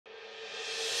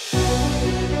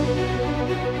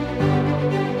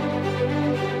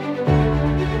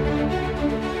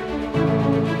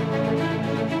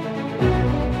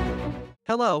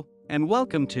Hello, and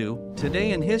welcome to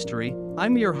Today in History.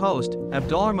 I'm your host,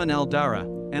 Abdulrahman Al-Dara,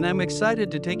 and I'm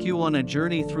excited to take you on a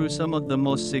journey through some of the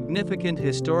most significant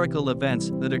historical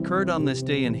events that occurred on this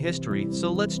day in history,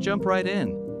 so let's jump right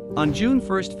in. On June 1,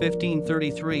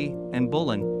 1533, Anne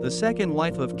Boleyn, the second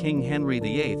wife of King Henry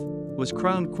VIII, was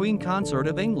crowned Queen Consort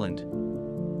of England.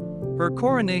 Her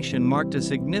coronation marked a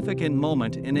significant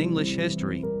moment in English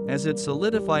history, as it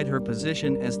solidified her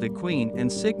position as the Queen and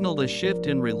signaled a shift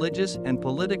in religious and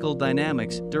political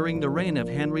dynamics during the reign of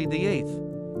Henry VIII.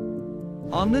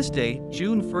 On this day,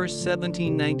 June 1,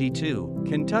 1792,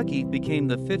 Kentucky became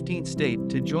the 15th state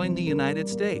to join the United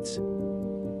States.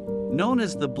 Known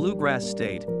as the Bluegrass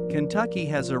State, Kentucky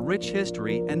has a rich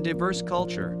history and diverse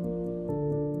culture.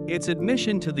 Its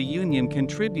admission to the Union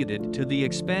contributed to the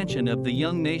expansion of the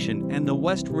young nation and the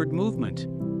westward movement.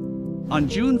 On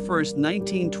June 1,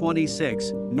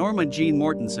 1926, Norma Jean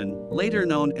Mortensen, later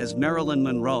known as Marilyn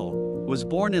Monroe, was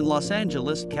born in Los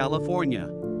Angeles, California.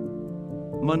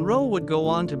 Monroe would go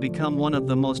on to become one of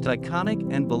the most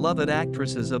iconic and beloved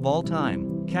actresses of all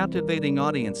time, captivating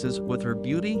audiences with her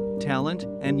beauty, talent,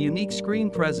 and unique screen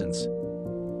presence.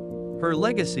 Her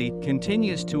legacy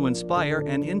continues to inspire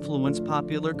and influence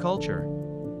popular culture.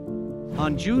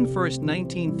 On June 1,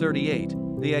 1938,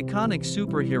 the iconic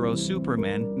superhero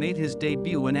Superman made his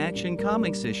debut in Action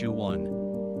Comics issue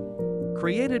 1.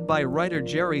 Created by writer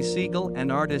Jerry Siegel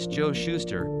and artist Joe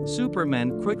Shuster,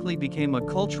 Superman quickly became a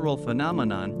cultural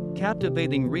phenomenon,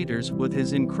 captivating readers with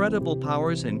his incredible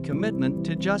powers and commitment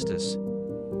to justice.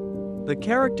 The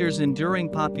character's enduring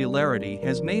popularity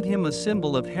has made him a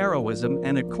symbol of heroism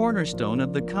and a cornerstone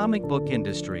of the comic book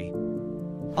industry.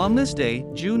 On this day,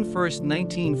 June 1,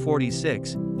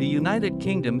 1946, the United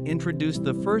Kingdom introduced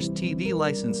the first TV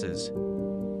licenses.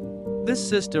 This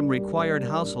system required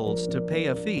households to pay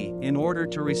a fee in order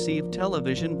to receive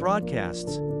television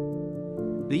broadcasts.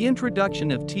 The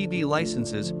introduction of TV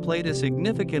licenses played a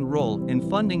significant role in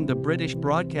funding the British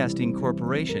Broadcasting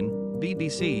Corporation,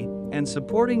 BBC, and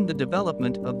supporting the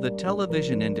development of the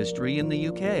television industry in the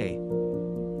UK.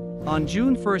 On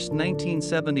June 1,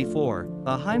 1974,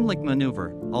 a Heimlich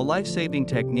maneuver, a life-saving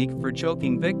technique for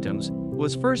choking victims,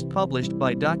 was first published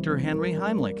by Dr. Henry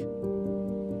Heimlich.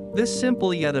 This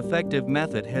simple yet effective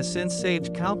method has since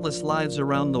saved countless lives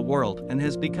around the world and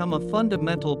has become a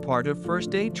fundamental part of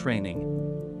first aid training.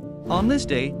 On this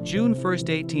day, June 1,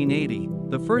 1880,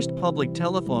 the first public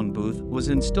telephone booth was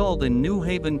installed in New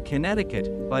Haven,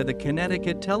 Connecticut, by the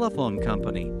Connecticut Telephone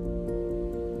Company.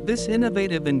 This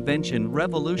innovative invention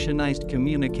revolutionized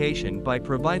communication by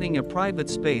providing a private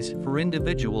space for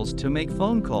individuals to make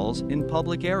phone calls in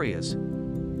public areas.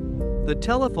 The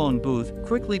telephone booth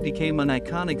quickly became an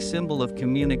iconic symbol of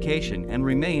communication and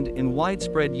remained in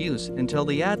widespread use until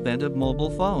the advent of mobile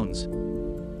phones.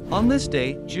 On this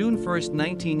day, June 1,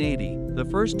 1980, the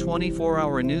first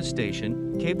 24-hour news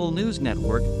station, cable news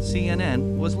network,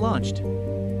 CNN, was launched.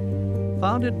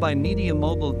 Founded by media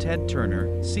mogul Ted Turner,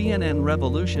 CNN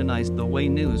revolutionized the way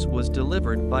news was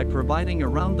delivered by providing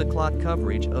around-the-clock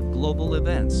coverage of global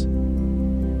events.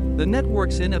 The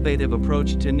network's innovative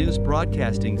approach to news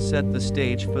broadcasting set the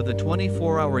stage for the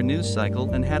 24-hour news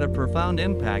cycle and had a profound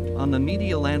impact on the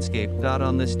media landscape.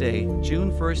 On this day,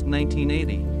 June 1,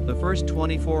 1980, the first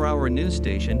 24-hour news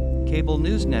station, cable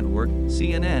news network,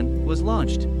 CNN, was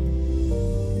launched.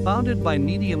 Founded by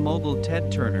media mogul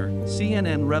Ted Turner,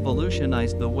 CNN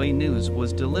revolutionized the way news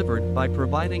was delivered by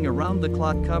providing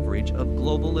around-the-clock coverage of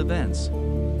global events.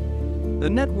 The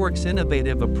network's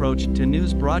innovative approach to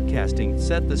news broadcasting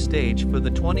set the stage for the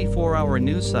 24-hour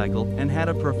news cycle and had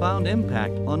a profound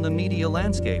impact on the media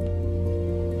landscape.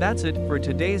 That's it for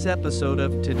today's episode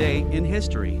of Today in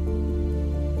History.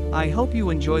 I hope you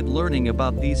enjoyed learning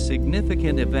about these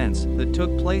significant events that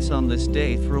took place on this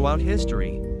day throughout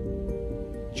history.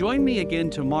 Join me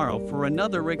again tomorrow for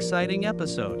another exciting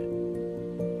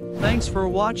episode. Thanks for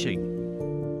watching.